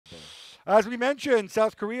As we mentioned,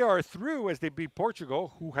 South Korea are through as they beat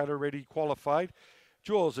Portugal, who had already qualified.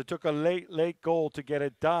 Jules, it took a late goal to get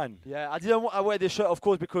it done. Yeah, I didn't I wear this shirt, of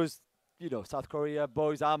course, because South Korea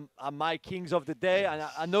boys are my kings of the day, and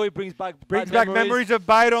I know it brings back Memories of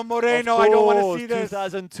Byron Moreno. I don't want to see this.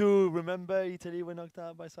 2002, remember Italy were knocked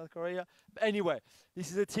out by South Korea. But anyway,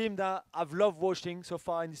 this is a team that I've loved watching so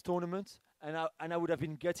far in this tournament, and I would have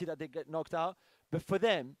been gutted that they get knocked out. But for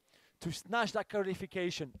them to snatch that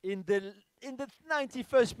qualification in the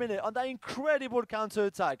 91st minute on that incredible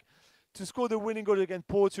counter-attack, to score the winning goal against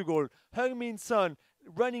Portugal, Heung-min Son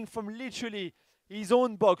running from literally his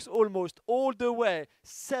own box almost all the way,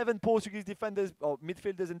 7 Portuguese defenders or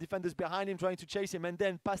midfielders and defenders behind him trying to chase him, and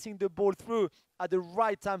then passing the ball through at the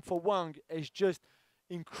right time for Wang is just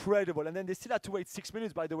incredible. And then they still had to wait 6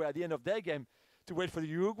 minutes, by the way, at the end of their game to wait for the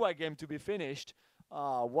Uruguay game to be finished.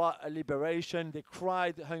 What a liberation. They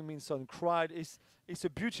cried, Heung-min Son cried. It's a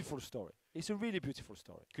beautiful story. It's a really beautiful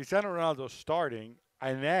story. Cristiano Ronaldo starting,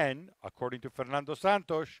 and then, according to Fernando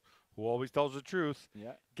Santos, who always tells the truth,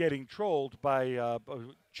 getting trolled by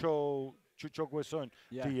Cho Guesun,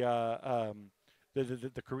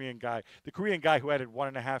 the Korean guy. The Korean guy who had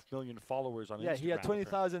 1.5 million followers on Instagram. Yeah, he had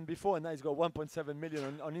 20,000 before, and now he's got 1.7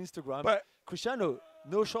 million on Instagram. But Cristiano,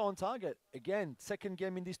 no shot on target. Again, second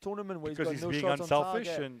game in this tournament where he's got no shot on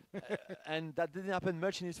target. And that didn't happen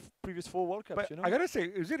much in his previous 4 World Cups. But I got to say,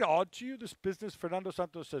 is it odd to you, this business? Fernando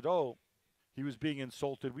Santos said, he was being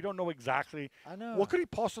insulted. We don't know exactly. I know. What could he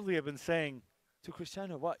possibly have been saying to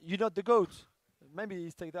Cristiano? What? You're not the GOAT. Maybe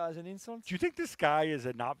he's take that as an insult. Do you think this guy is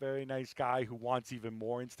a not very nice guy who wants even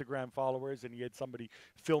more Instagram followers, and he had somebody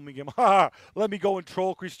filming him? Let me go and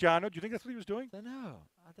troll Cristiano. Do you think that's what he was doing? I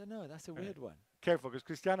don't know. That's a weird one. Careful, because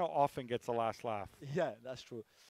Cristiano often gets the last laugh. Yeah, that's true.